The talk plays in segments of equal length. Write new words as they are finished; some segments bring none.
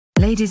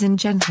Ladies and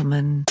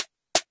gentlemen,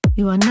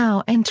 you are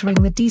now entering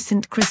the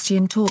Decent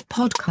Christian Talk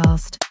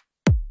podcast.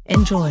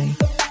 Enjoy.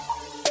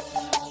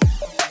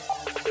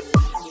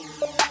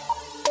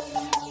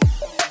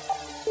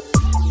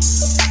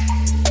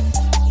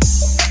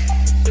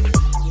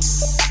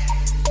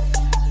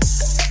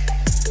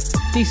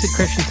 Decent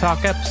Christian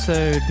Talk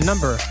episode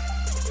number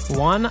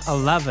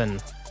 111.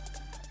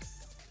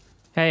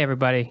 Hey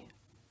everybody,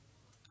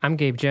 I'm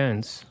Gabe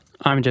Jones.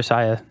 I'm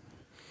Josiah.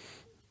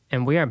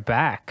 And we are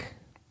back.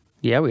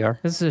 Yeah, we are.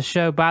 This is a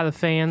show by the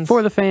fans.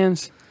 For the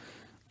fans.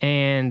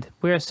 And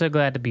we are so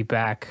glad to be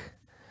back.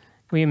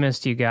 We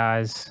missed you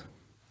guys.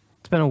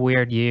 It's been a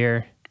weird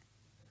year.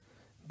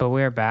 But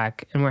we're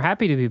back. And we're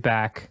happy to be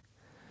back.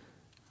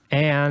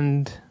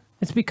 And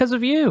it's because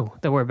of you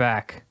that we're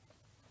back.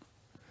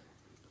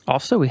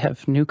 Also, we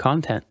have new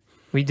content.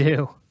 We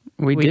do.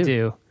 We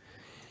do.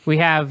 We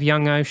have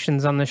Young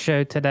Oceans on the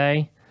show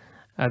today.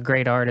 A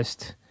great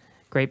artist.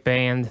 Great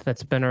band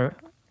that's been around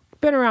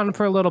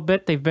for a little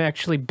bit. They've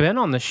actually been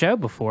on the show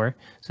before,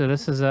 so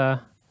this is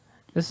a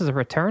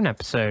return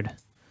episode,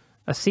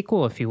 a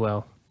sequel, if you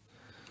will.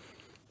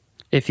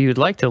 If you'd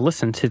like to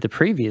listen to the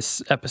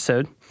previous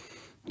episode,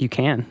 you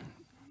can.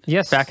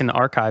 Yes, back in the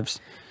archives.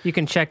 You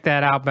can check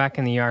that out back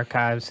in the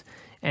archives,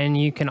 and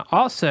you can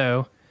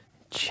also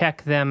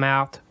check them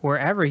out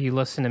wherever you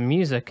listen to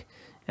music.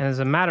 And as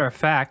a matter of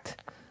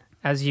fact,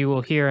 as you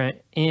will hear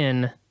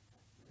in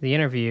the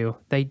interview,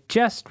 they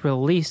just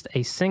released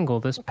a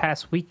single this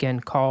past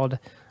weekend called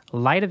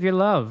Light of Your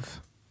Love.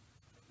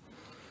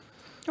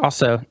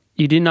 Also,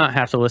 you do not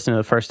have to listen to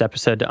the first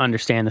episode to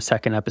understand the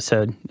second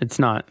episode. It's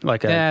not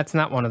like it's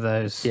not one of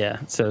those. Yeah,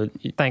 so...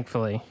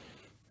 Thankfully.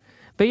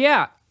 But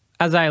yeah,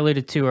 as I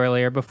alluded to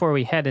earlier, before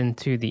we head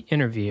into the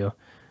interview,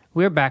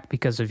 we're back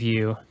because of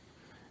you.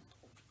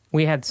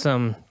 We had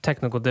some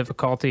technical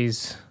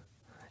difficulties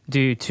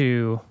due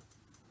to,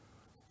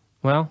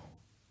 well,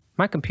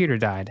 my computer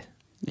died.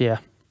 Yeah.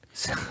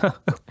 So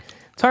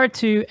it's hard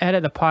to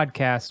edit a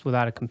podcast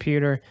without a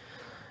computer.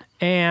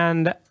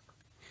 And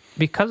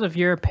because of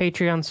your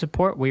Patreon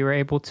support, we were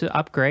able to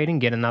upgrade and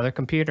get another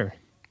computer.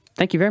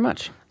 Thank you very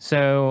much.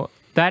 So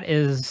that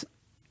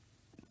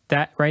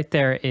right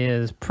there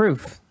is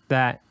proof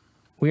that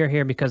we are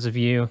here because of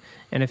you.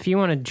 And if you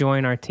want to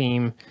join our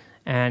team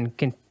and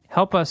can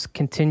help us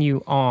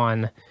continue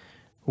on,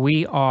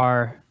 we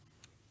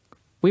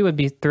would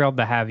be thrilled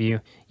to have you.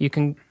 You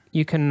can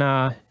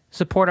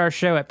support our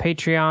show at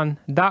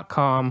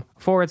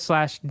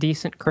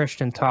patreon.com/Decent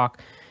Christian Talk.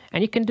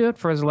 And you can do it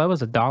for as low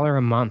as $1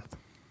 a month.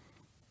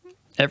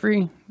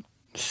 Every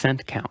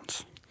cent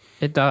counts.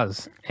 It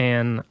does.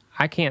 And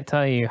I can't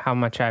tell you how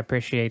much I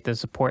appreciate the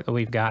support that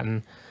we've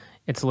gotten.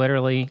 It's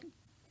literally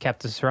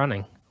kept us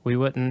running. We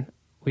would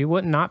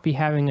not be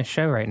having a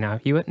show right now.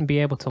 You wouldn't be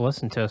able to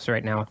listen to us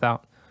right now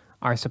without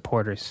our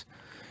supporters.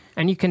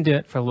 And you can do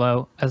it for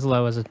as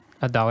low as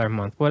 $1 a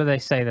month. What do they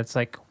say? That's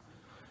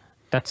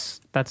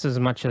as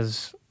much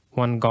as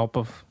one gulp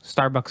of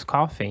Starbucks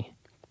coffee.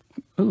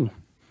 Ooh.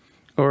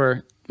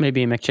 Or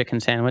maybe a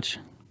McChicken sandwich.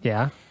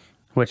 Yeah.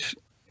 Which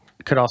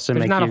could also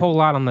There's make not a whole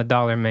lot on the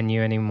dollar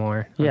menu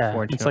anymore, yeah,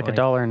 unfortunately. it's like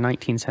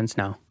 $1.19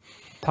 now.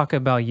 Taco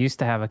Bell used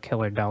to have a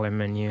killer dollar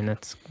menu, and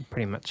it's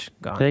pretty much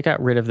gone. They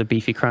got rid of the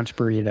Beefy Crunch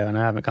burrito, and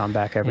I haven't gone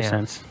back ever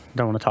since.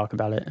 Don't want to talk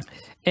about it.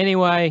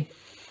 Anyway,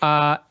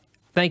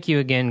 thank you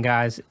again,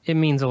 guys. It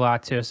means a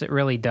lot to us. It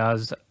really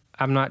does.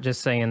 I'm not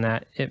just saying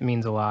that. It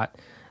means a lot.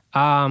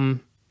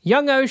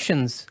 Young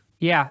Oceans,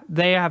 yeah,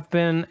 they have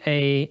been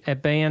a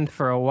band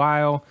for a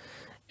while,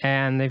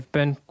 and they've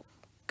been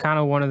kind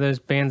of one of those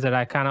bands that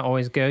I kind of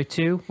always go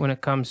to when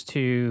it comes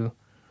to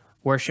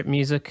worship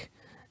music.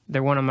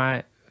 They're one of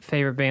my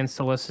favorite bands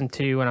to listen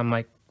to when I'm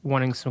like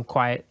wanting some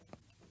quiet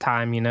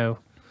time,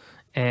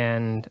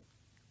 and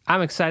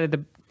I'm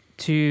excited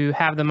to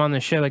have them on the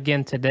show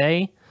again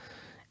today,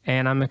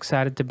 and I'm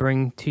excited to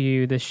bring to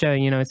you the show.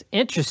 It's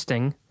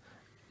interesting.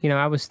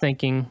 I was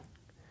thinking,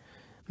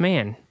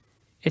 man,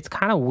 it's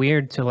kind of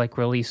weird to like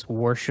release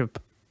worship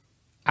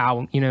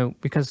album,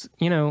 because,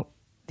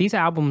 these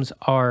albums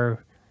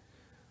are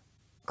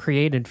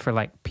created for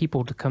like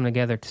people to come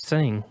together to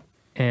sing,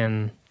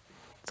 and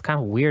it's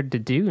kind of weird to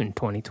do in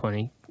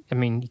 2020. I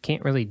mean, you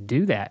can't really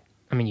do that.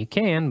 I mean, you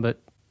can,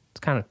 but it's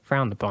kind of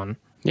frowned upon.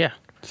 Yeah.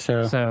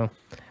 So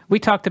we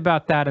talked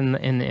about that in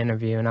the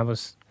interview, and I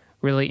was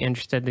really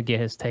interested to get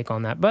his take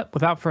on that. But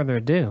without further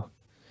ado,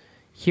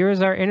 here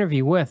is our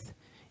interview with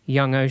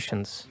Young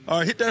Oceans. All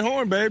right, hit that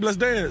horn, babe. Let's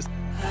dance.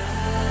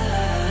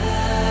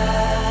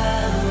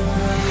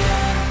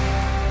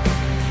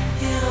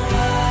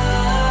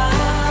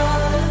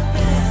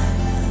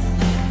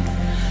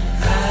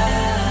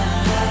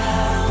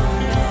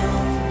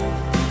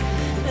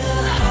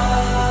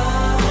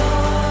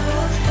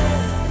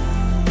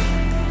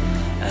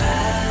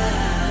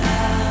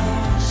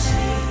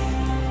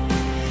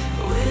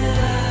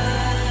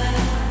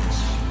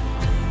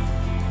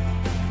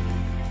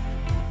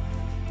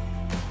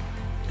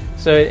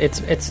 So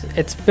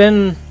it's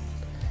been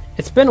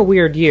a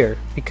weird year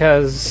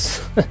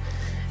because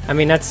I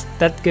mean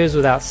that goes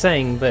without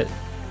saying, but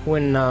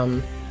when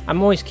I'm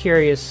always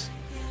curious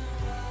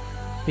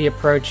the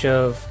approach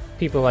of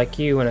people like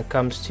you when it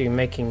comes to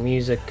making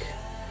music,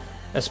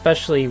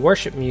 especially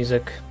worship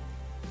music,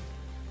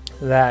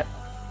 that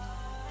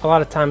a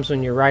lot of times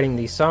when you're writing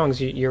these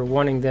songs, you're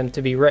wanting them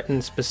to be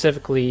written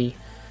specifically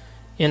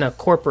in a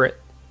corporate,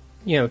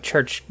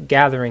 church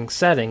gathering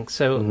setting.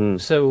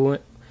 So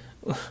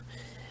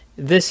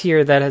this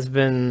year that has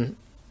been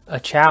a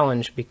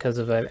challenge because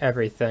of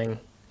everything.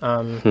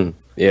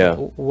 Yeah.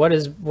 What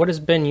has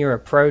been your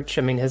approach?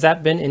 I mean, has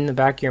that been in the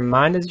back of your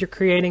mind as you're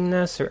creating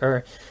this,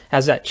 or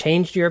has that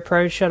changed your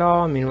approach at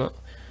all? I mean,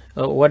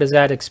 what has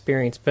that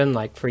experience been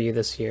like for you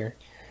this year?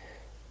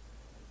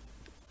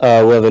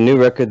 Well, the new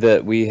record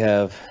that we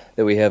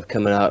have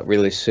coming out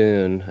really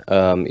soon.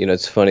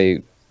 It's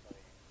funny,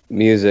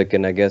 music,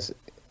 and I guess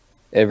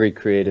every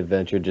creative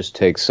venture just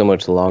takes so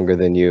much longer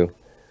than you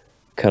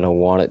kind of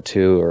want it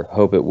to or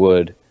hope it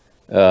would.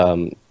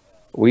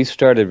 We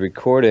started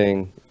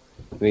recording.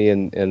 Me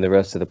and the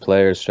rest of the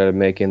players started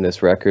making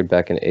this record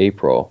back in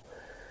April,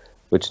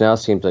 which now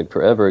seems like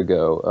forever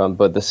ago.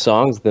 But the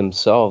songs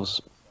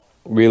themselves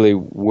really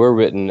were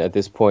written at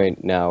this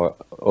point now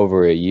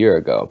over a year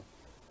ago.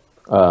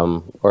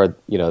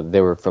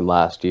 They were from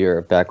last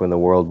year, back when the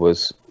world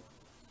was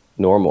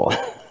normal.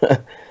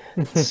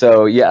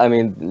 So yeah, I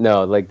mean,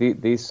 no, like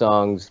these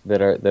songs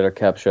that are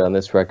captured on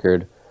this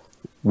record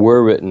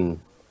were written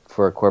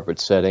for a corporate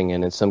setting,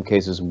 and in some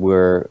cases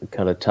were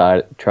kind of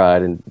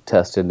tried and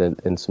tested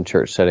in some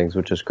church settings,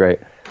 which is great.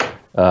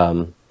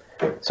 So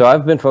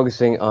I've been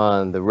focusing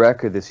on the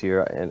record this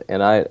year,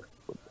 and I,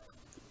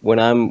 when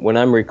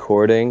I'm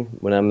recording,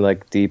 when I'm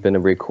like deep in a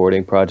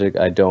recording project,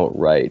 I don't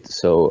write.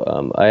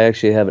 So I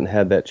actually haven't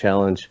had that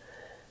challenge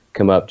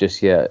come up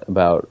just yet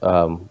about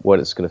what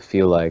it's going to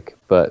feel like,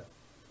 but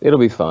it'll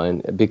be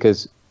fine,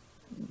 because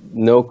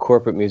no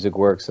corporate music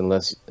works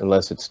unless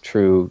it's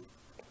true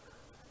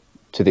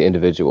to the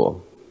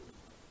individual.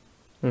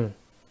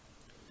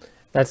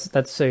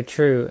 That's so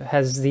true.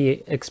 Has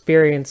the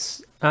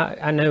experience,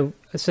 I know,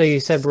 so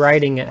you said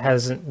writing, it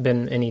hasn't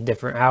been any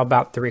different. How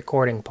about the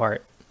recording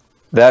part?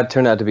 That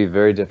turned out to be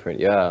very different,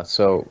 yeah.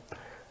 So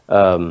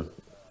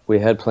we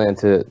had planned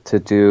to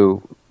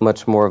do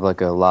much more of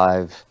like a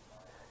live,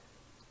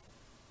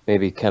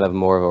 maybe kind of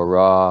more of a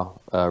raw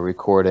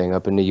recording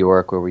up in New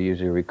York, where we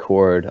usually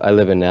record. I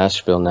live in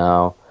Nashville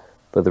now,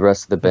 but the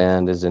rest of the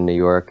band is in New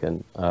York,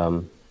 and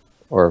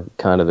or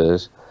kind of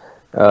is.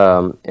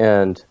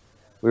 And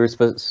we were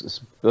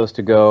supposed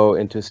to go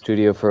into a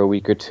studio for a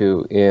week or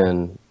two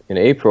in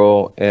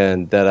April,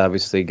 and that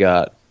obviously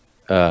got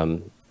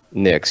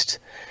nixed,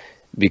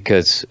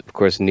 because of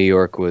course New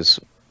York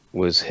was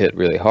hit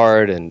really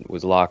hard and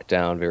was locked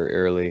down very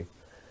early.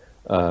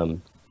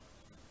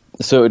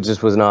 So it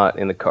just was not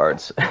in the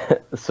cards.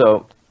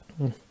 So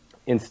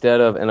instead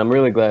of, and I'm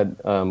really glad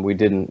we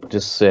didn't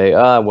just say,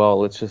 well,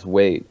 let's just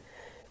wait,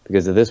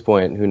 because at this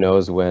point, who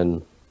knows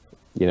when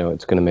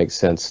it's going to make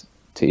sense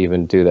to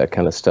even do that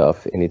kind of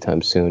stuff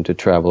anytime soon, to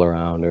travel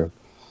around, or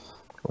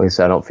at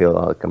least I don't feel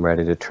like I'm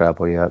ready to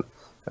travel yet.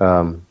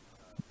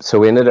 So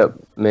we ended up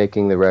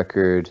making the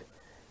record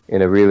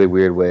in a really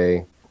weird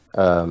way.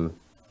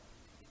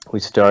 We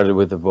started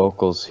with the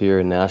vocals here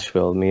in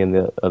Nashville, me and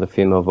the other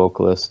female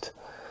vocalist,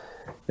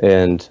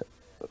 and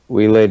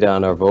we laid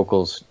down our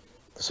vocals.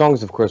 The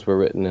songs, of course, were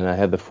written, and I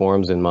had the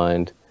forms in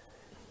mind,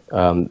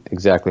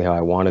 exactly how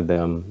I wanted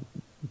them.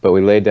 But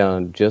we laid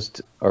down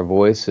just our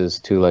voices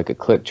to like a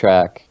click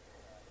track,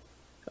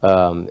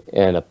 and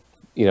a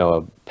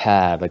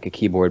pad, like a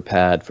keyboard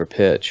pad for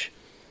pitch,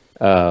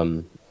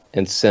 and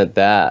sent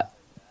that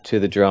to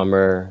the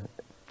drummer.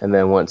 And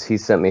then once he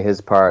sent me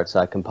his parts,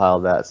 I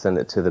compiled that, sent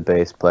it to the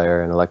bass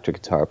player and electric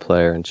guitar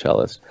player and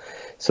cellist.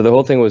 So the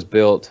whole thing was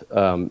built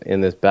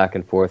in this back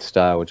and forth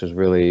style, which was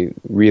really,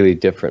 really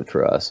different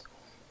for us.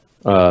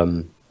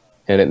 And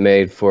it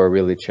made for a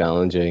really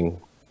challenging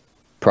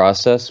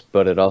process,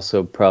 but it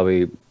also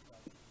probably,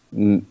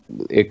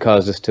 it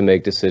caused us to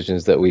make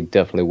decisions that we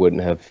definitely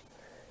wouldn't have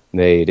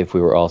made if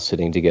we were all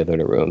sitting together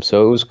in a room.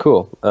 So it was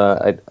cool.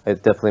 It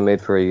definitely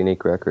made for a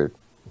unique record.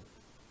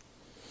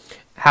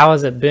 How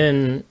has it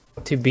been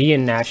to be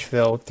in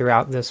Nashville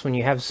throughout this, when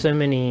you have so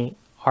many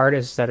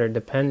artists that are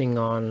depending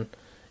on,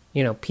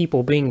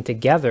 people being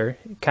together,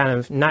 kind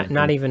of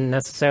not even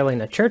necessarily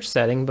in a church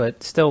setting,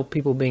 but still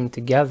people being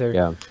together?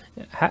 Yeah.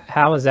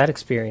 How has that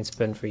experience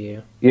been for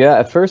you? Yeah,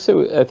 at first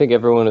I think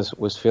everyone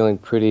was feeling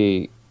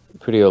pretty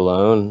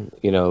alone,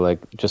 like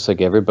just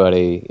like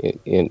everybody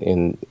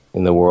in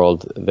the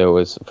world. There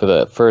was, for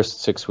the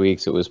first 6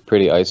 weeks, it was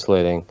pretty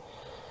isolating.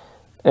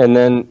 And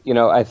then,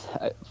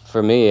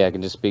 for me, I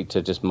can just speak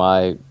to just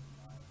my,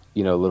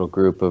 little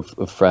group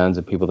of friends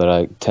and people that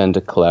I tend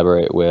to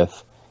collaborate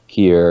with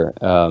here.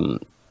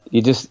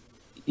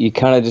 You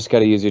kind of just got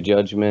to use your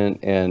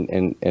judgment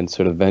and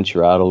sort of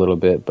venture out a little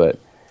bit. But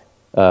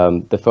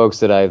the folks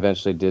that I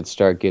eventually did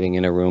start getting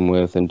in a room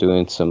with and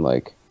doing some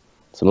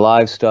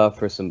live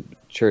stuff, or some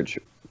church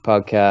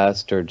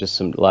podcast, or just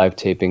some live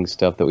taping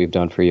stuff that we've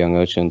done for Young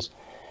Oceans,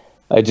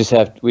 we just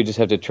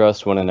have to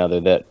trust one another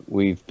that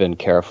we've been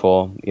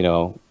careful,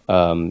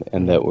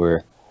 and that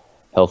we're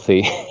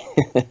healthy.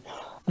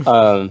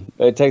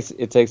 It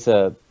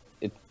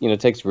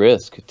takes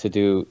risk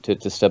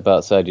to step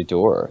outside your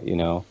door,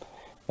 no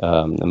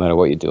matter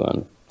what you're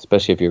doing,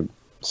 especially if you're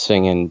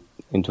singing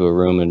into a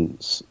room and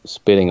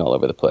spitting all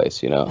over the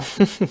place,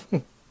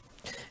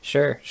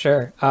 Sure.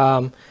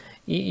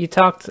 You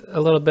talked a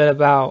little bit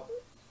about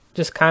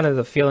just kind of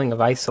the feeling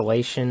of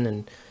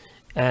isolation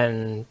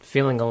and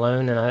feeling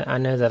alone, and I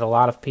know that a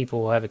lot of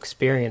people have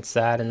experienced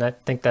that, and I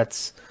think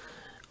that's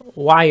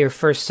why your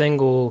first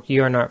single,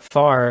 "You Are Not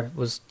Far,"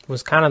 was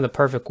kind of the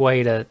perfect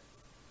way to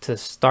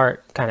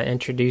start, kind of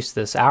introduce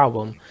this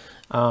album.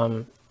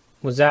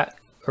 Was that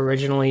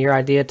originally your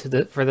idea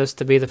for this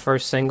to be the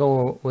first single,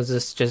 or was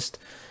this just,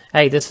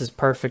 hey, this is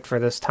perfect for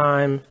this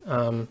time?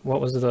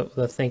 What was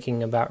the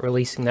thinking about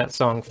releasing that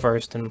song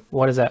first, and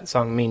what does that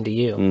song mean to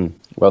you?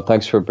 Well,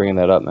 thanks for bringing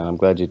that up, man. I'm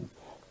glad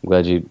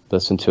you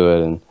listened to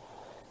it, and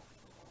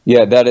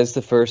yeah, that is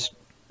the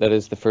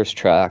first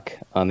track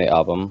on the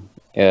album,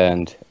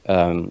 and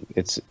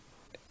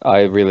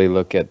I really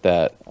look at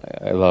that.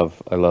 I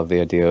love the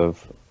idea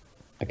of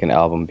like an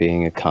album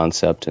being a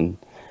concept and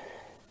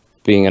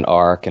being an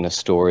arc and a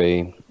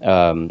story,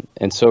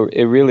 and so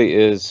it really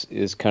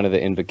is kind of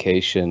the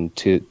invocation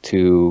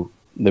to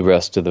the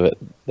rest of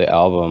the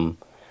album,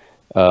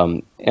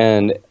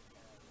 and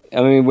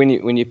I mean,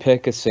 when you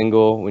pick a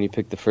single, when you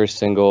pick the first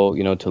single,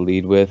 to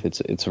lead with,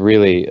 it's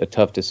really a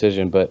tough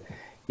decision, but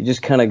you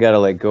just kind of got to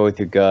like go with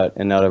your gut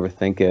and not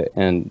overthink it.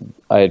 And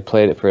I had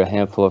played it for a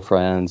handful of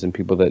friends and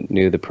people that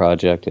knew the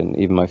project, and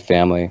even my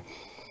family.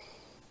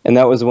 And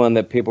that was one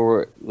that people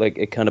were like,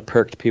 it kind of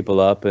perked people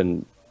up,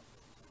 and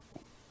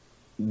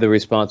the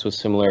response was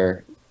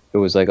similar. It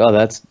was like, oh,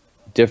 that's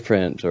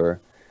different, or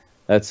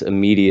that's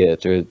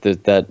immediate, or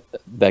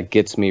that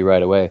gets me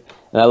right away.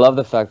 And I love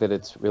the fact that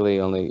it's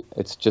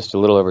just a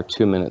little over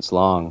 2 minutes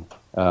long,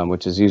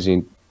 which is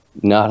usually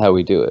not how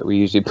we do it. We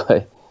usually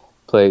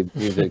play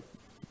music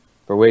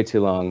for way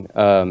too long.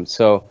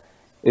 So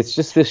it's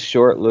just this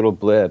short little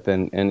blip,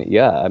 and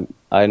yeah,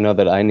 I know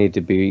that I need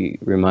to be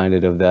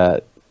reminded of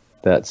that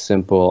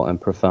simple and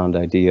profound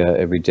idea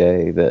every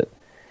day, that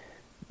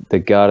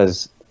God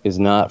is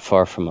not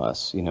far from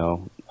us,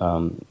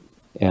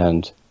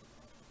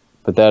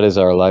 but that is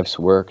our life's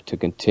work, to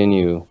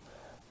continue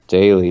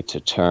daily to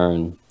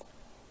turn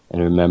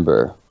and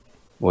remember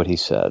what he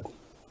said.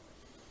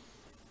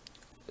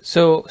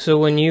 So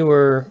when you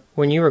were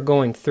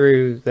going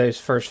through those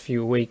first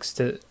few weeks,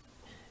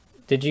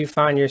 did you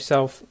find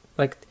yourself,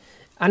 like,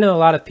 I know a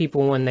lot of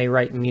people when they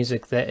write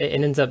music that it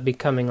ends up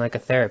becoming like a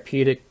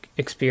therapeutic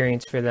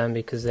experience for them,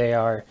 because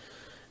they're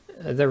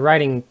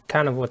writing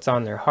kind of what's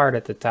on their heart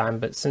at the time.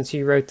 But since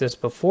you wrote this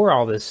before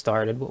all this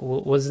started,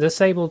 was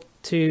this able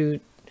to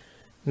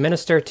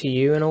minister to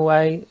you in a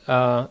way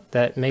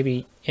that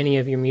maybe any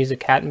of your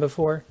music hadn't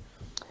before?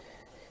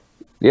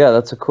 Yeah,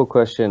 that's a cool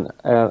question.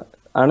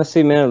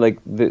 Honestly, man, like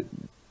the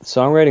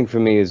songwriting for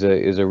me is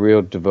a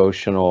real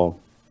devotional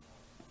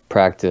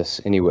practice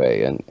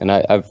anyway, and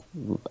I've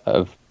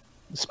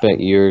spent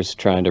years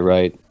trying to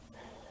write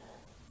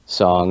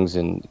songs,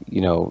 and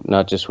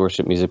not just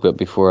worship music, but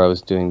before I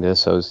was doing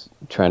this, I was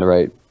trying to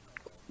write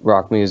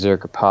rock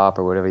music or pop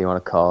or whatever you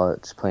want to call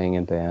it, just playing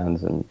in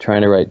bands and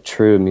trying to write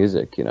true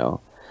music,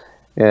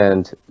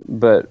 and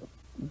but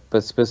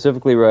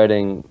specifically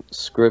writing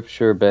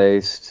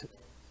scripture-based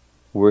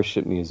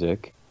worship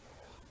music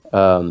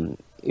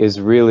is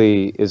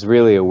really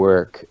a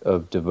work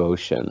of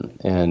devotion,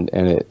 and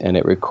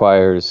it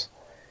requires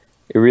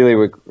a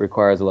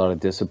lot of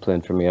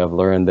discipline for me. I've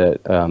learned that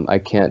I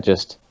can't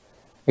just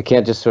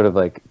sort of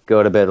like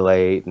go to bed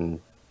late and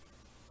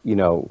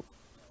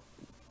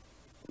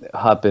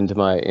hop into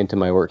my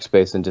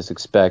workspace and just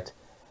expect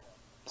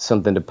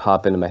something to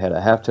pop into my head. I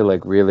have to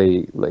like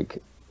really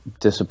like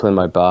discipline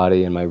my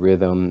body and my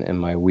rhythm and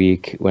my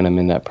week when I'm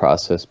in that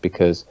process,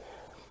 because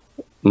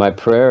my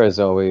prayer is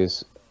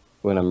always,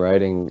 when I'm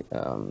writing,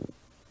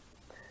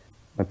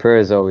 my prayer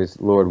is always,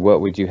 Lord,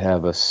 what would you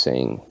have us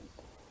sing?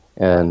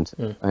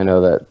 And I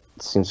know that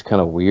seems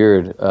kind of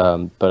weird,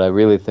 but I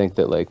really think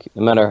that like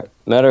no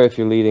matter if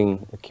you're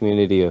leading a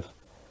community of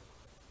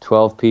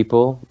 12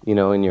 people,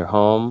 in your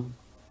home,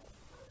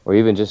 or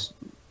even just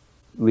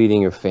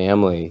leading your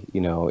family,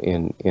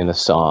 in a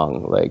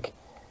song, like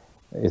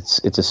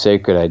it's a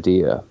sacred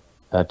idea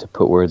to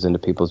put words into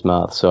people's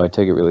mouths. So I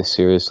take it really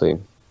seriously.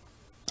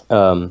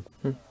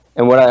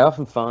 And what I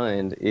often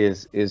find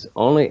is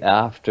only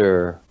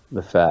after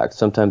the fact,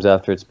 sometimes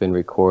after it's been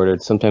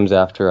recorded, sometimes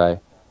after I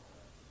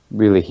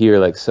really hear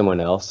like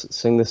someone else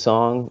sing the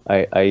song,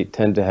 I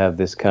tend to have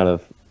this kind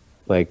of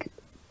like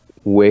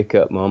wake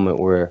up moment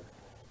where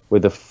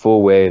the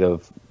full weight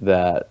of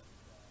that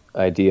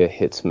idea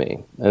hits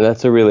me. And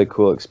that's a really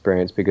cool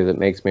experience, because it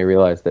makes me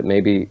realize that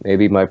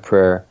maybe my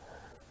prayer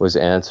was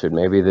answered.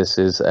 Maybe this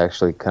is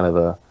actually kind of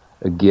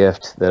a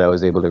gift that I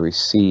was able to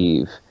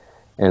receive,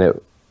 and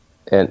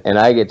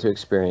I get to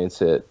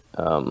experience it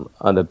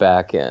on the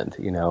back end,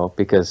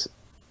 because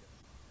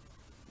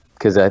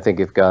because I think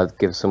if God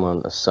gives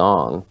someone a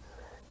song,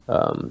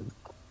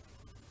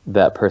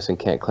 that person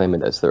can't claim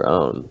it as their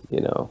own,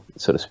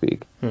 so to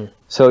speak.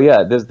 So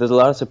yeah, there's a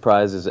lot of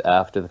surprises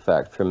after the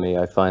fact for me.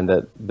 I find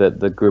that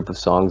the group of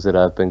songs that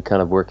I've been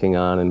kind of working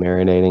on and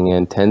marinating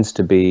in tends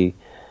to be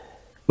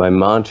my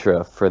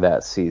mantra for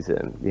that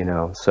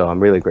season, So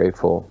I'm really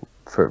grateful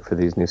for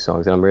these new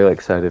songs, and I'm really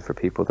excited for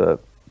people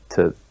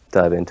to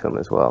dive into them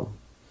as well.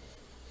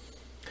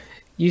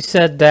 You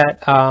said that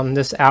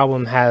this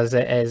album has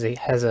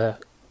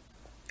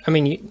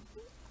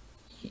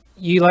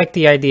you like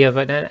the idea of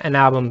an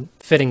album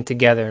fitting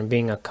together and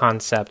being a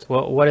concept.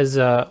 What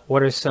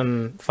are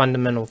some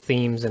fundamental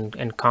themes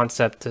and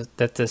concepts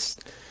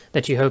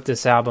that you hope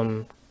this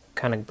album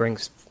kind of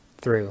brings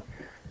through?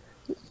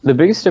 The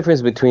biggest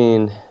difference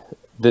between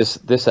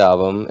this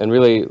album and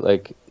really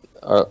like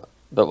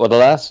the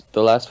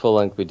last full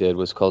length we did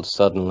was called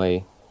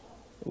Suddenly.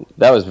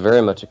 That was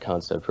very much a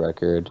concept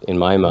record in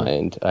my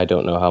mind. I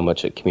don't know how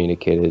much it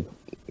communicated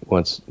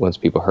once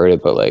people heard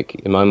it, but like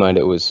in my mind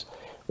it was.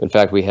 In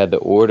fact, I had the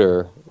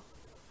order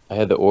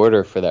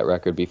for that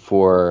record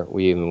before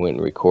we even went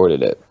and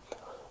recorded it,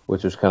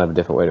 which was kind of a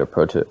different way to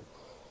approach it.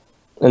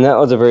 And that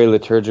was a very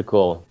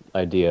liturgical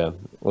idea. It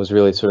was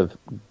really sort of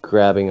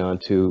grabbing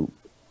onto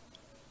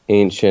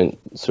ancient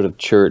sort of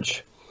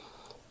church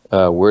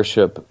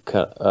worship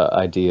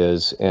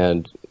ideas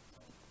and,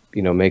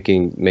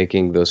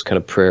 making those kind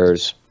of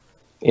prayers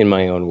in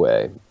my own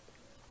way.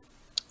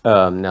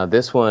 Now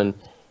this one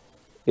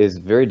is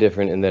very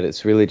different in that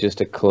it's really just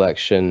a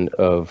collection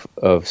of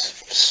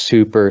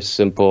super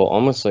simple,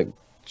 almost like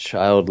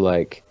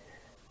childlike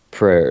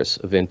prayers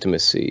of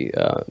intimacy.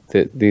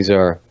 These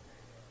are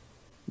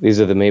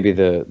maybe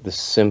the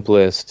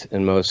simplest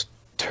and most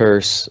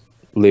terse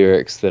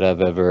lyrics that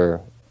I've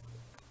ever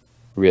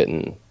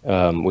written,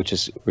 which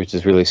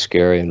is really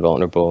scary and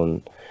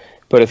vulnerable,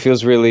 but it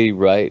feels really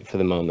right for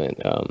the moment.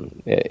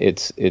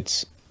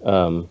 It's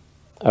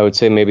I would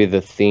say maybe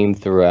the theme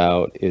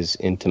throughout is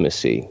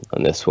intimacy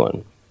on this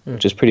one,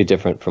 which is pretty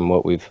different from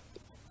what we've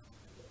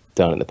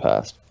done in the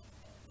past.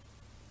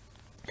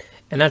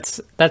 And that's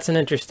an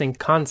interesting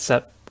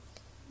concept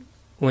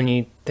when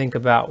you think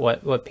about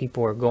what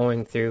people are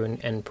going through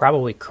and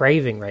probably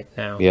craving right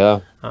now. Yeah.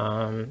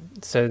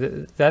 So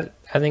that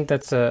I think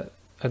that's a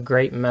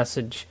great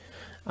message.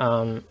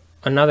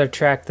 Another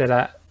track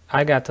that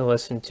I got to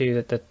listen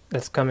to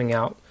that's coming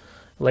out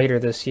later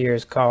this year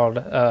is called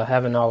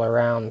Heaven All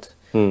Around.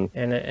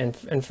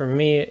 And for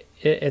me,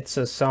 it's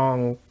a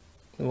song.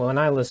 When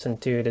I listen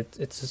to it,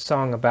 it's a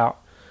song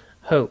about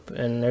hope.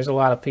 And there's a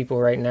lot of people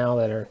right now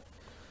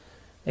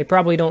they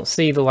probably don't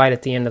see the light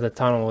at the end of the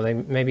tunnel.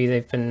 Maybe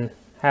they've been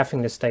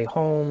having to stay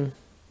home.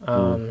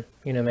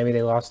 Maybe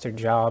they lost their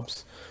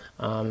jobs.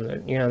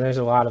 There's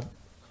a lot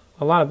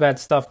of bad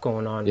stuff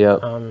going on.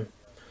 Yeah.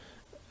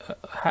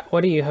 What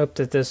do you hope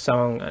that this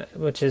song,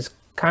 which is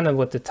kind of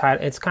what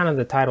it's kind of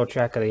the title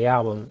track of the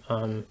album.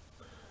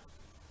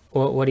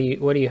 What do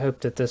you hope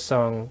that this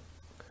song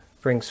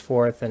brings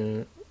forth,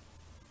 and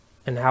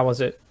how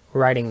was it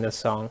writing this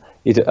song?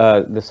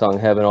 The song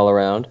Heaven All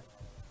Around.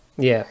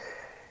 Yeah.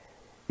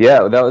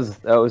 Yeah, that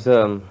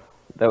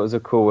was a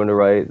cool one to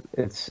write.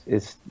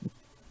 It's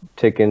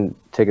taken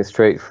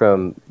straight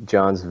from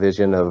John's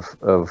vision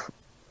of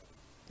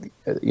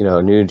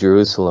New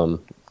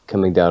Jerusalem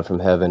coming down from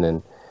heaven,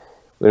 and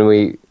when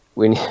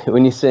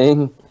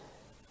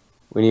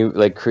you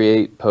like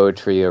create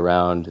poetry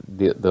around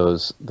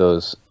those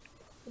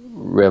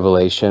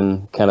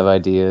revelation kind of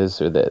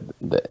ideas or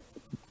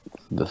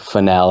the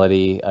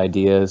finality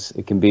ideas,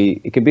 it can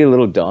be a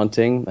little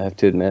daunting, I have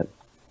to admit.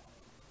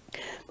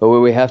 But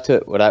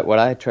what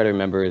I try to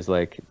remember is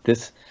like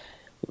this,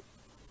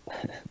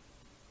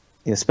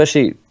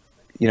 especially,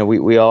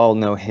 we all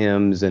know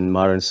hymns and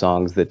modern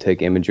songs that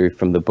take imagery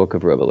from the book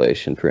of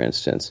Revelation, for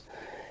instance.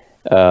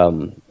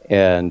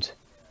 And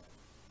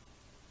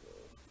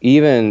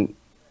even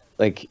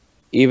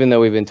though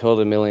we've been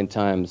told a million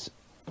times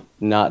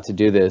not to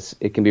do this,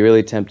 it can be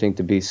really tempting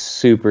to be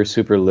super,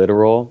 super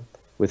literal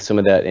with some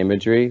of that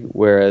imagery.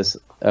 Whereas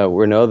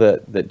we know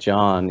that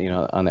John,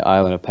 on the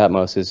island of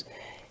Patmos,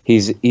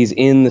 he's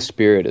in the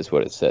spirit, is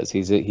what it says.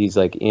 He's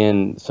like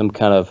in some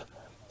kind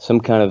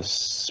of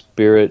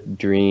spirit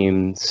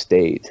dream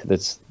state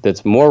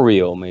that's more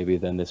real maybe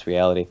than this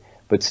reality.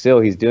 But still,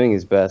 he's doing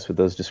his best with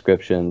those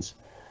descriptions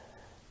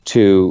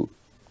to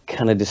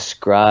kind of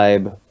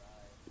describe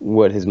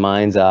what his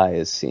mind's eye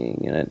is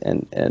seeing,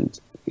 and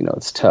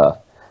it's tough.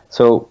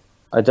 So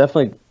I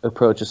definitely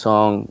approach a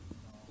song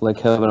like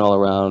Heaven All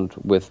Around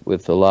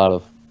with a lot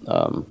of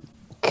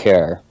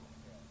care.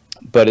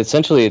 But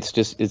essentially, it's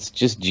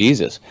just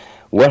Jesus.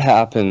 What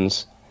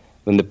happens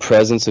when the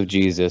presence of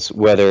Jesus,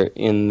 whether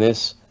in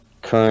this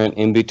current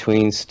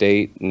in-between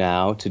state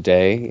now,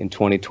 today, in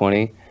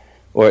 2020,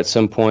 or at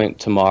some point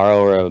tomorrow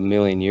or a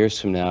million years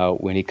from now,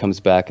 when he comes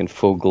back in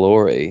full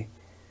glory,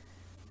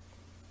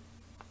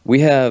 we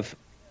have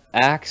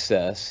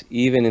access,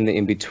 even in the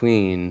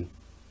in-between,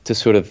 to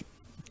sort of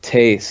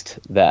taste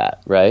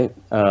that, right?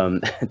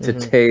 To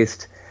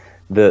taste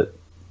the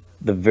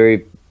the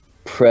very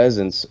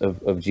presence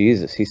of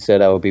Jesus. He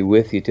said, I will be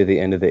with you to the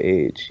end of the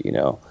age, you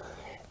know.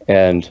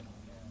 And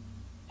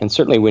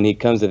certainly when he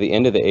comes to the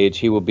end of the age,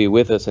 he will be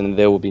with us, and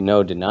there will be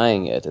no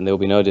denying it. And there will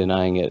be no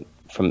denying it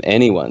from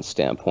anyone's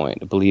standpoint,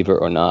 a believer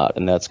or not.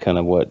 And that's kind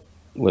of what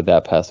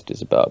that passage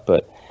is about.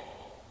 But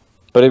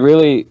it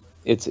really,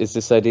 it's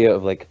this idea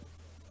of like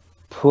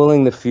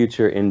pulling the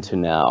future into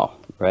now,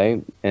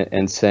 right?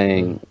 And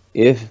saying,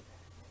 if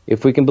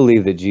we can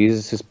believe that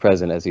Jesus is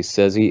present as he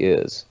says he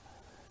is,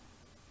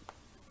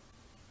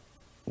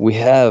 we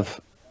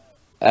have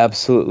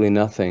absolutely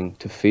nothing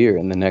to fear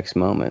in the next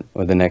moment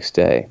or the next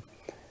day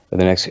or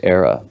the next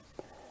era.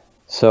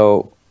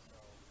 So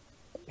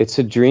it's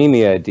a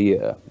dreamy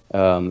idea,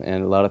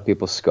 and a lot of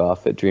people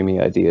scoff at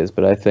dreamy ideas,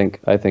 but I think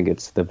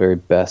it's the very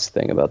best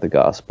thing about the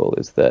gospel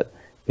is that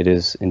it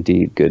is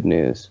indeed good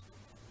news.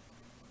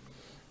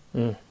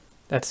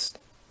 That's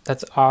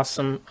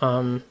awesome.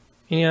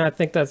 I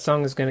think that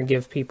song is going to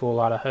give people a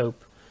lot of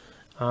hope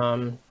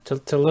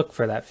to look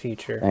for that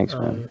future. Thanks,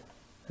 man.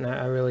 And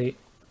I really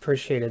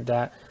appreciated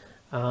that.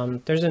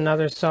 There's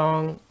another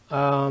song.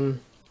 Let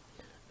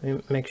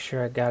me make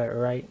sure I got it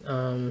right.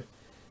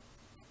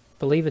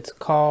 Believe it's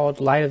called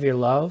 "Light of Your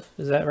Love."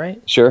 Is that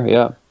right? Sure.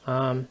 Yeah.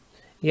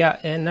 Yeah,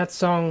 and that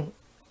song,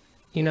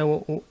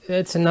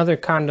 it's another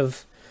kind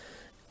of,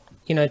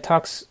 it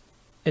talks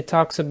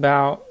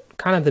about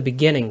kind of the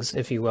beginnings,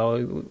 if you will.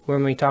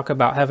 When we talk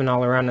about heaven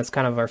all around, that's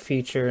kind of our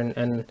future,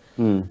 and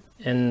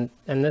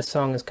this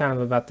song is kind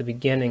of about the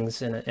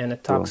beginnings, and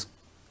it talks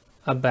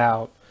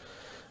about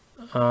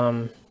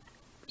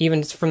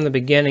even from the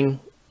beginning,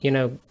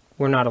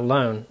 we're not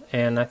alone.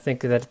 And I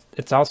think that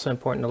it's also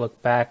important to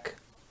look back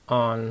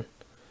on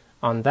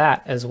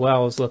that as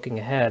well as looking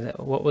ahead.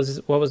 What was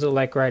it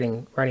like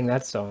writing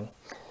that song?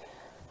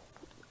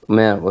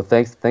 Man, well,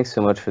 thanks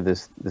so much for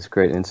this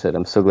great insight.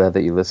 I'm so glad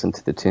that you listened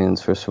to the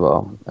tunes, first of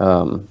all.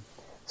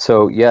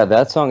 So yeah,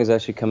 that song is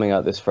actually coming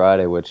out this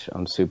Friday, which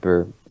I'm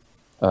super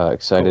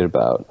excited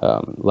about.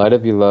 Light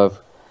of Your Love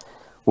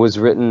was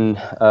written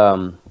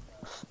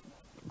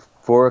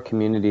for a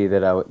community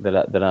that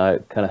I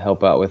kind of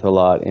help out with a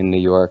lot in New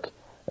York,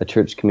 a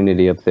church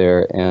community up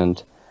there,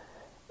 and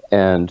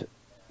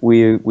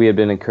we had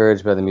been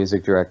encouraged by the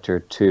music director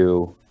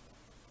to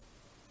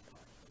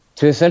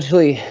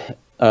essentially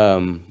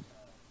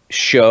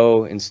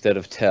show instead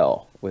of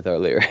tell with our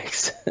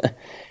lyrics,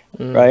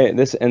 right?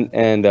 This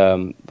and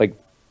like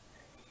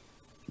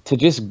to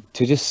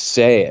just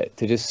say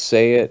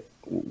it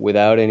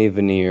without any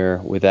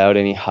veneer, without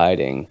any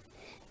hiding,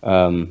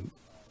 and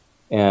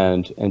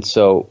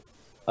so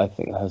I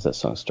think, how does that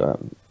song start?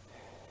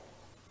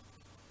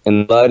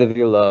 In light of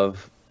your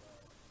love,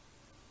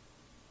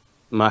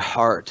 my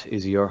heart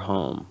is your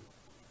home,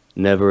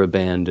 never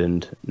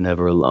abandoned,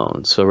 never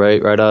alone. So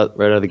right out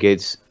of the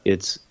gates,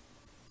 it's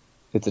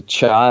a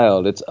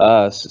child, it's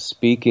us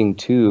speaking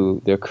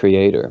to their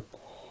creator.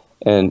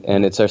 And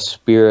it's our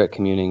spirit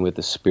communing with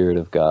the Spirit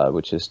of God,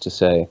 which is to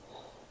say,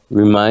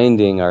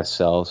 reminding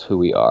ourselves who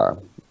we are,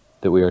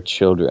 that we are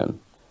children,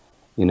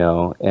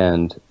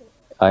 and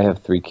I have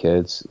 3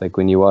 kids. Like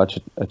when you watch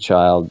a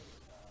child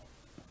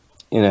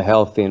in a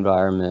healthy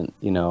environment,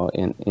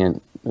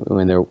 in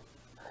when they're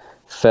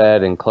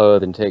fed and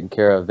clothed and taken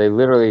care of,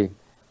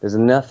 there's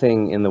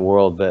nothing in the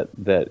world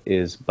that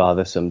is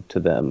bothersome to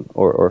them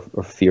or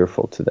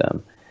fearful to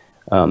them.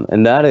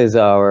 And that is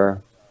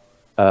our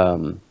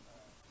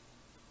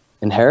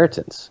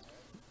inheritance,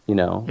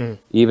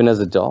 even as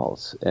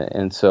adults.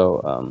 And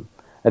so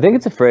I think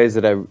it's a phrase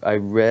that I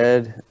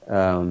read,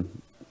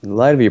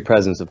 light of your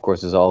presence, of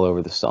course, is all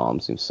over the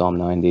Psalms. Psalm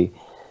 90,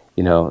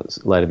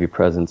 light of your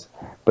presence.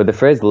 But the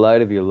phrase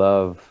light of your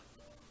love,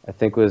 I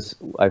think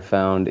I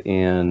found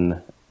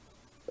in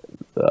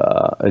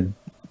a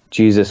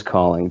Jesus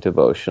Calling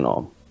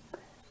devotional.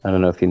 I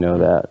don't know if you know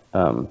that.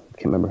 I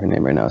can't remember her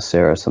name right now,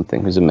 Sarah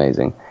something, who's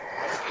amazing.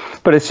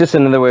 But it's just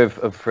another way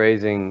of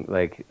phrasing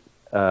like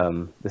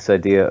this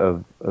idea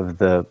of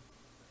the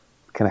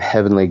kind of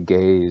heavenly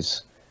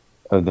gaze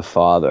of the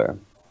Father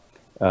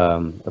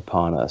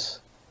upon us.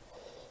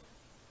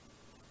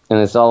 And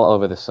it's all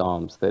over the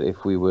Psalms that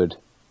if we would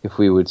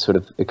sort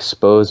of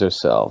expose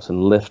ourselves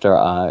and lift our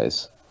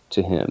eyes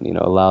to Him,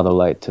 allow the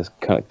light to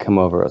come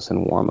over us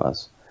and warm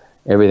us,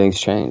 everything's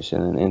changed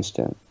in an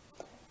instant.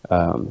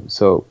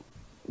 So,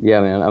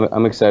 yeah, man,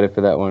 I'm excited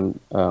for that one.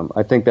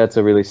 I think that's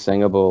a really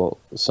singable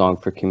song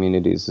for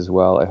communities as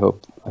well. I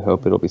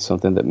hope it'll be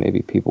something that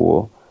maybe people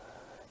will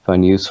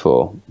find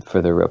useful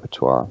for their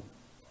repertoire.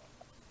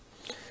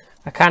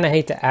 I kind of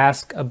hate to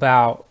ask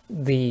about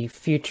the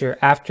future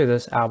after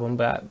this album,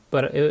 but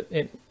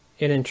it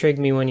intrigued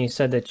me when you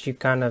said that you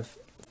kind of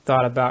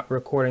thought about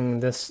recording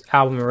this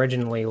album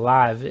originally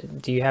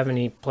live. Do you have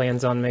any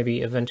plans on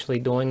maybe eventually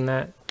doing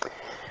that?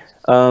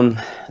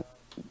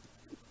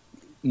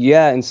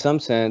 Yeah, in some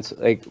sense.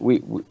 Like we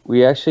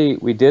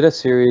did a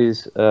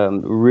series,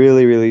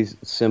 really, really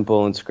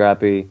simple and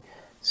scrappy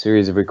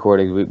series of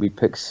recordings. We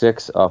picked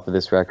 6 off of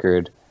this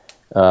record,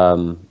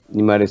 You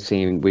might have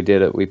seen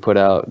we put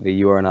out the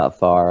 "You Are Not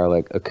Far"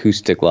 like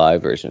acoustic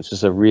live version. It's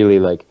just a really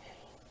like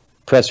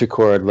press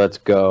record, let's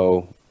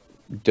go.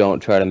 Don't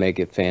try to make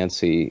it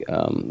fancy.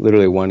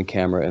 Literally one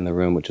camera in the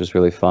room, which was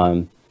really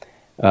fun.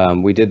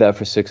 We did that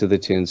for 6 of the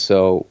tunes,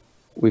 so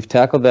we've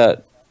tackled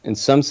that in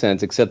some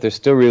sense, except they're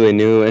still really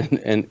new,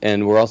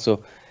 and we're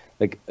also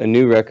like a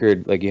new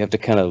record. Like you have to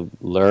kind of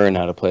learn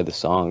how to play the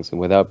songs, and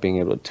without being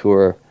able to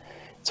tour,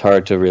 it's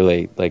hard to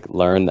really like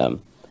learn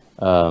them.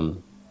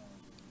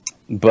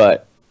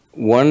 But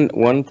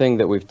one thing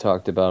that we've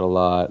talked about a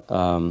lot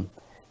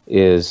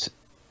is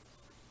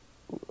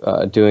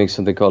doing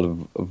something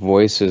called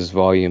Voices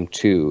Volume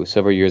 2.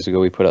 Several years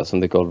ago, we put out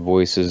something called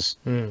Voices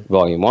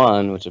Volume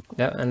 1, which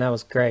and that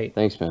was great.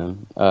 thanks,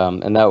 man.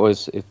 And that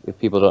was, if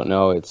people don't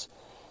know,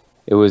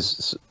 it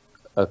was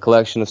a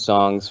collection of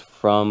songs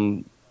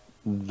from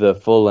the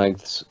full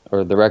lengths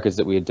or the records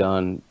that we had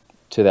done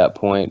to that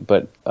point,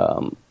 but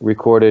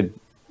recorded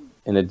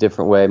in a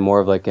different way,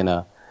 more of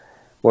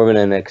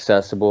an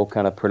accessible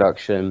kind of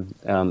production,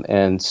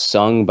 and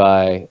sung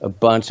by a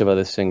bunch of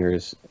other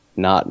singers,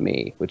 not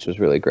me, which was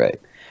really great.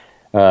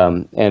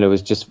 And it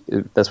was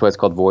that's why it's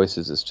called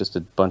Voices. It's just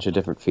a bunch of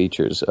different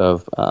features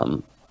of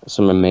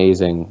some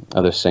amazing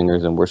other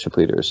singers and worship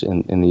leaders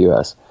in the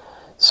U.S.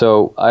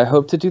 So I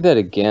hope to do that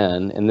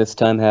again, and this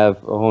time have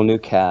a whole new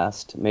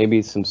cast,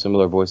 maybe some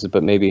similar voices,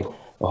 but maybe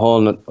a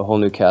whole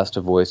new cast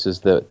of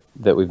voices that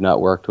we've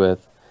not worked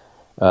with.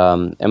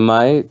 And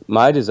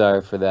my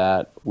desire for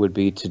that would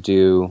be to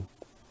do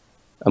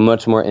a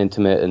much more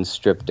intimate and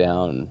stripped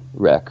down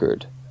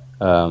record,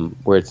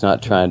 where it's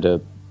not trying to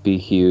be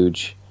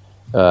huge,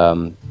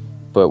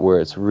 but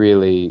where it's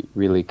really,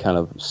 really kind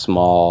of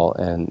small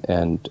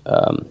and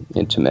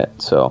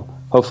intimate. So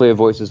hopefully a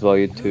Voices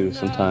Volume 2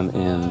 sometime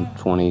in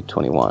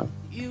 2021.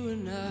 You were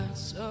not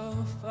so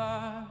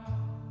far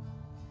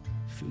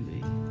from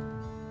me.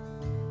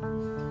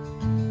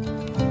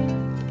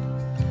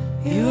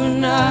 You were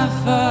not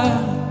far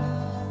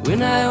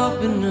when I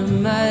opened up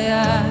my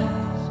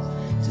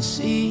eyes to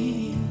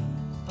see.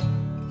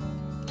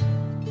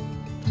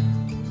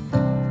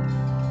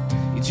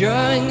 You're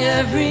drawing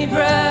every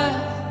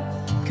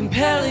breath,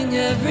 compelling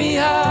every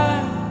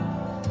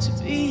heart to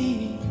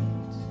beat.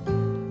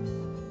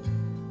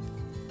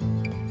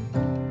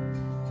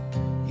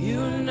 You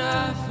were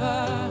not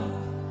far,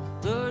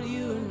 Lord,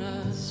 you were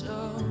not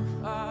so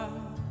far.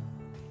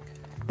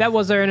 That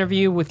was our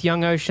interview with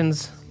Young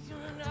Oceans.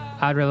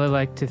 I'd really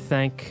like to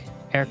thank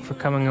Eric for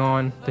coming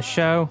on the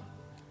show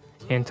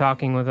and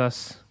talking with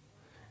us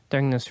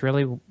during this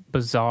really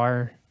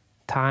bizarre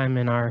time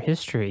in our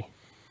history.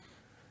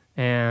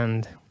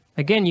 And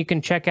again, you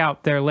can check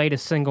out their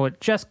latest single.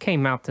 It just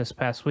came out this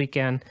past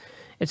weekend.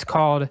 It's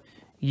called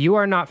You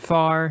Are Not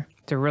Far.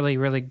 It's a really,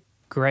 really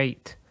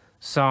great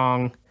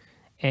song.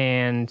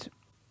 And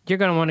you're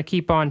going to want to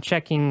keep on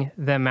checking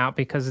them out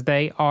because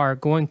they are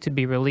going to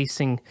be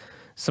releasing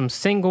some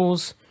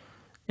singles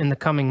in the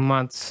coming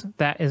months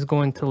that is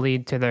going to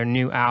lead to their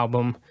new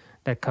album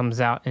that comes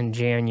out in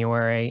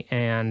January,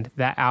 and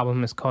that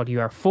album is called You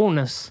Are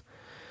Fullness.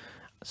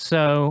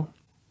 So,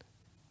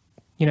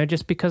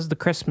 just because the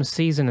Christmas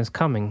season is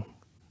coming,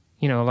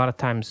 a lot of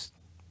times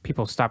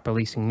people stop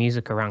releasing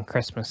music around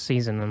Christmas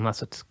season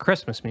unless it's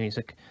Christmas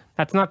music.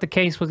 That's not the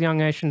case with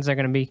Young Oceans. They're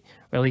going to be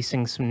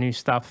releasing some new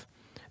stuff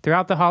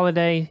throughout the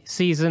holiday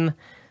season,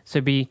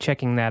 so be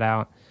checking that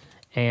out.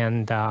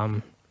 And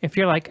if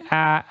you're like,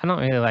 I don't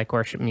really like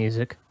worship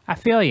music, I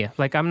feel you.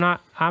 Like, I'm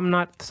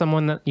not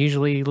someone that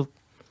usually,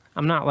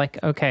 I'm not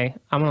like, okay,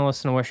 I'm going to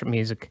listen to worship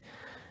music.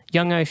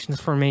 Young Oceans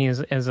for me is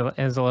a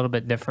little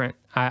bit different.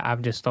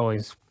 I've just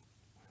always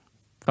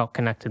felt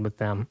connected with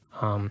them.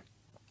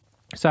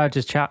 So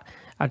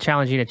I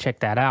challenge you to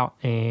check that out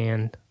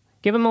and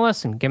give them a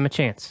listen, give them a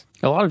chance.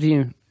 A lot of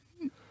you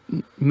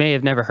may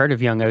have never heard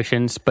of Young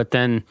Oceans, but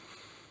then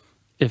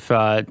if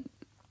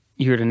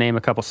you were to name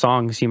a couple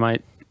songs,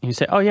 you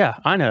say, oh yeah,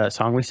 I know that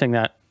song. We sing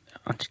that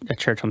at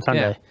church on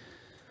Sunday. Yeah.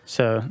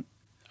 So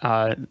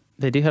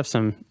they do have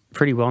some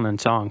pretty well-known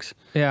songs.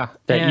 Yeah.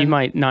 That you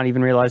might not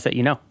even realize that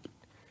you know.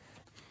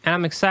 And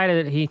I'm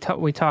excited that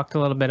we talked a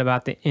little bit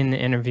about in the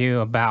interview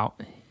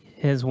about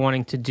his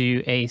wanting to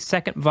do a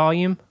second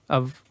volume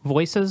of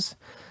Voices.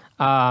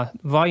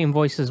 Volume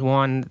Voices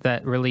 1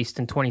 that released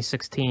in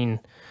 2016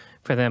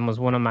 for them was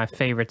one of my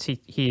favorites.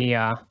 He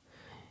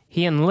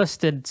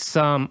enlisted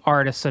some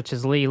artists such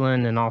as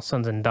Leland and All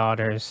Sons and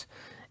Daughters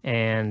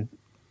and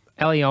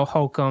Elio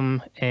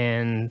Holcomb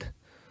and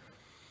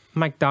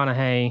Mike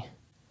Donahue,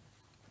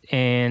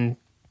 and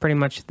pretty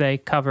much they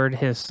covered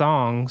his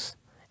songs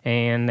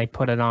and they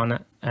put it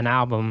on an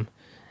album,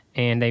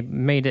 and they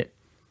made it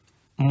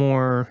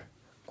more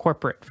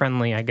corporate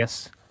friendly, I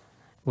guess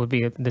would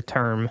be the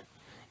term,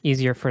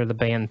 easier for the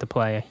band to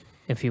play,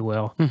 if you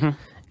will. Mm-hmm.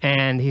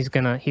 And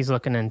he's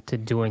looking into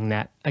doing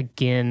that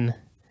again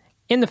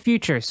in the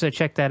future, so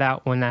check that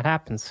out when that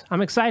happens.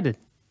 I'm excited.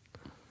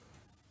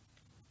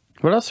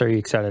 What else are you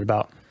excited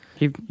about?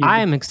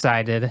 I am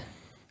excited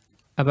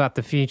about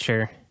the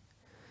future,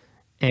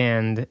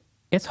 and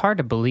it's hard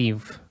to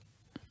believe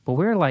but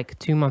we're like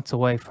 2 months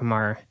away from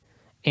our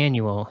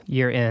annual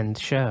year-end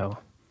show.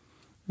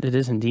 It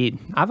is indeed.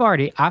 I'm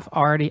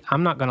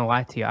not going to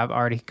lie to you. I'm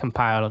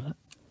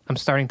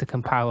starting to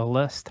compile a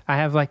list. I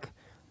have like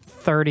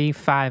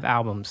 35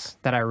 albums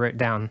that I wrote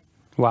down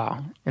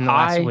Wow. in the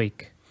last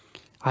week.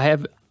 I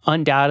have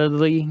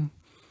undoubtedly,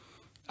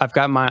 I've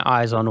got my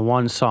eyes on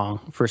one song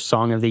for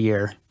Song of the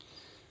Year.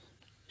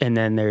 And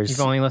then You've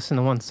only listened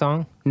to one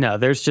song? No,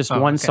 there's just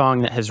one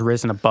song that has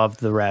risen above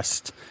the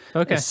rest.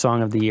 Okay. As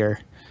Song of the Year.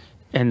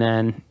 And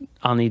then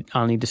I'll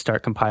need to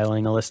start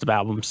compiling a list of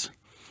albums.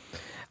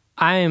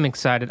 I am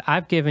excited.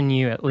 I've given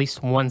you at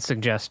least one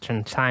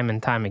suggestion time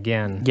and time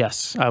again.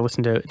 Yes, I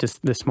listened to it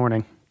just this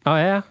morning. Oh,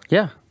 yeah?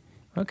 Yeah.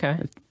 Okay.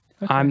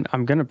 I'm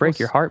going to break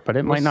your heart, but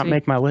it might not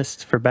make my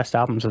list for best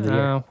albums of the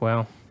year. Oh,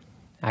 well,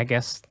 I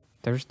guess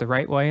there's the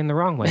right way and the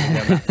wrong way to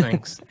go about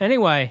things.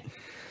 Anyway,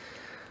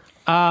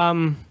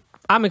 I'm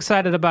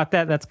excited about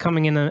that. That's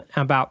coming in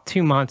about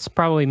 2 months,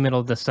 probably middle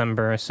of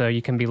December, so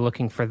you can be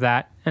looking for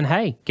that. And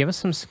hey, give us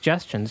some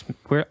suggestions.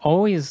 We're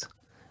always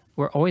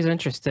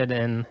interested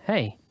in,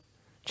 hey,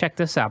 check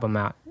this album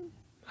out.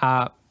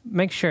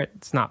 Make sure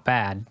it's not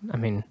bad. I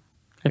mean,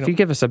 if you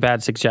give us a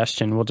bad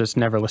suggestion, we'll just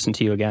never listen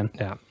to you again.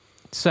 Yeah.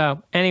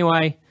 So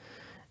anyway,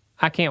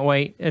 I can't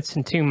wait. It's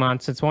in 2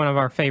 months. It's one of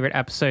our favorite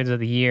episodes of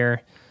the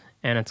year,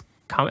 and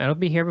it'll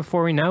be here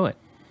before we know it.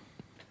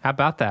 How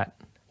about that?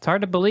 It's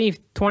hard to believe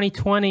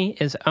 2020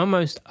 is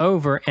almost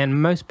over,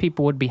 and most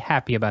people would be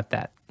happy about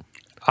that.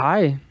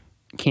 I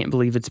can't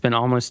believe it's been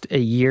almost a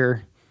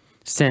year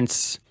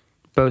since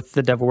both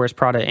The Devil Wears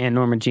Prada and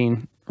Norma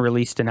Jean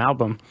released an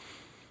album.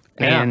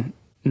 Yeah. And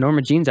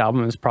Norma Jean's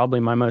album is probably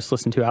my most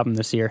listened to album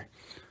this year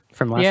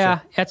from last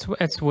year. Yeah,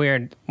 it's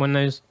weird when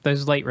those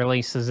late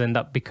releases end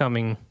up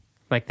becoming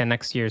like the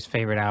next year's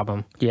favorite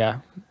album.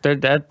 Yeah,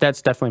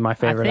 that's definitely my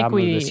favorite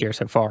album of this year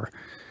so far.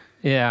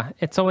 Yeah,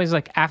 it's always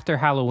like after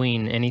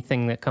Halloween,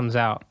 anything that comes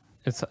out,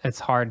 it's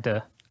hard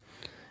to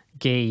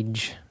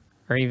gauge,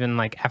 or even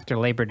like after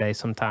Labor Day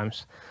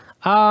sometimes.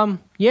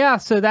 Yeah,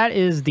 so that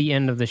is the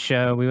end of the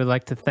show. We would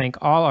like to thank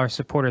all our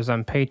supporters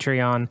on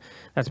Patreon.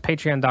 That's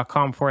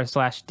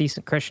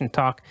patreon.com/Decent Christian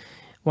Talk.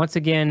 Once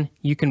again,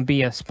 you can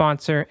be a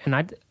sponsor,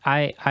 and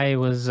I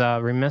was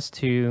remiss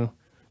to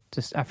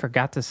I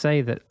forgot to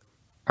say that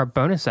our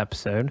bonus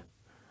episode,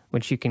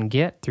 which you can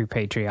get through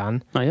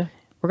Patreon. Oh yeah,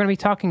 we're going to be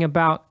talking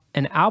about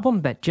an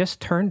album that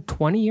just turned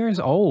 20 years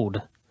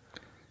old.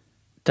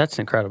 That's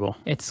incredible.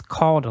 It's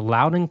called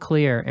Loud and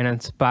Clear, and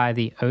it's by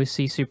the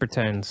OC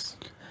Supertones.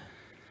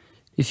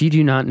 If you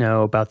do not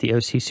know about the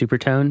OC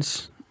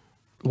Supertones,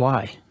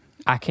 why?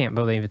 I can't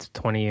believe it's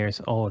 20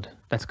 years old.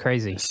 That's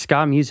crazy.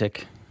 Ska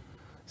music.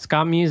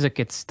 Ska music,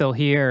 it's still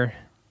here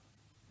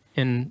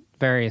in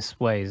various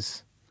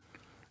ways.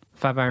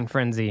 Five Iron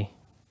Frenzy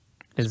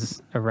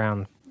is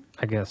around,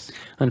 I guess.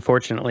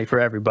 Unfortunately for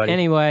everybody.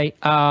 Anyway,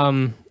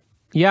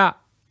 yeah,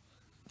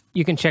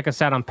 you can check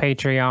us out on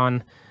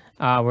Patreon,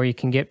 where you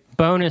can get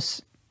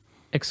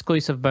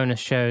exclusive bonus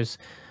shows.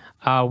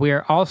 We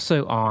are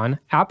also on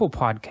Apple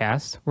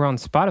Podcasts. We're on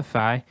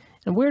Spotify,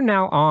 and we're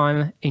now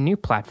on a new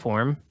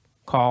platform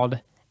called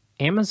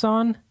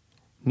Amazon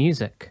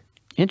Music.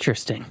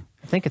 Interesting.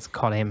 I think it's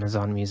called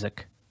Amazon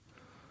Music.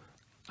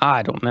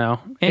 I don't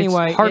know.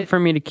 Anyway, it's hard for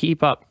me to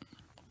keep up.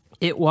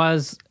 It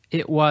was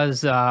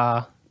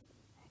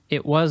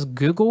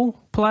Google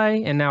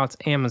Play, and now it's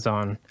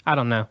Amazon. I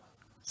don't know.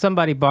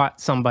 Somebody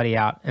bought somebody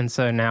out, and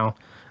so now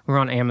we're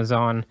on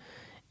Amazon,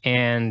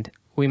 and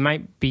we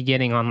might be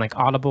getting on like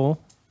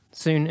Audible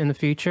soon in the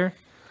future.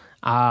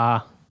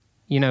 You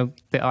know,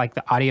 like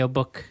the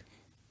audiobook.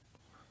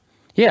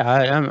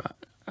 Yeah,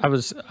 I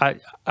was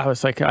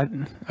like, I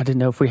didn't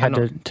know if we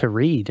had to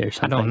read or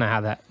something. I don't know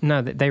how that.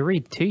 No, they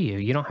read to you.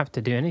 You don't have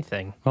to do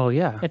anything. Oh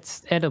yeah,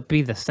 it'll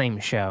be the same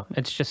show.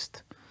 It's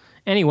just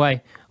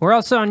anyway. We're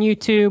also on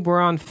YouTube.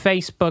 We're on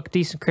Facebook,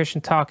 Decent Christian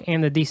Talk,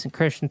 and the Decent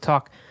Christian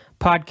Talk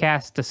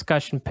podcast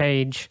discussion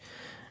page.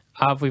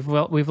 We've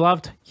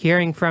loved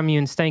hearing from you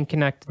and staying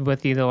connected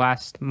with you the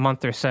last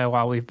month or so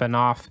while we've been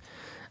off.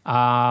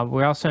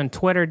 We're also on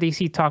Twitter,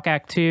 DC Talk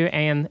Act 2,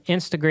 and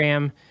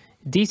Instagram,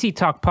 DC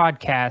Talk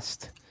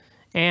Podcast.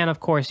 And, of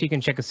course, you can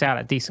check us out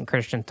at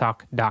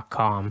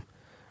decentchristiantalk.com.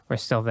 We're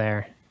still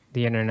there.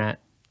 The internet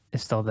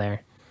is still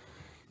there.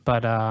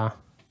 But,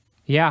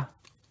 yeah.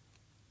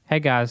 Hey,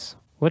 guys,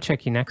 we'll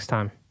check you next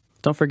time.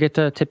 Don't forget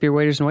to tip your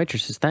waiters and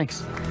waitresses.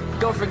 Thanks.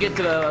 Don't forget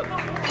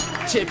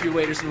to tip your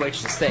waiters and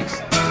waitresses.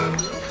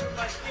 Thanks.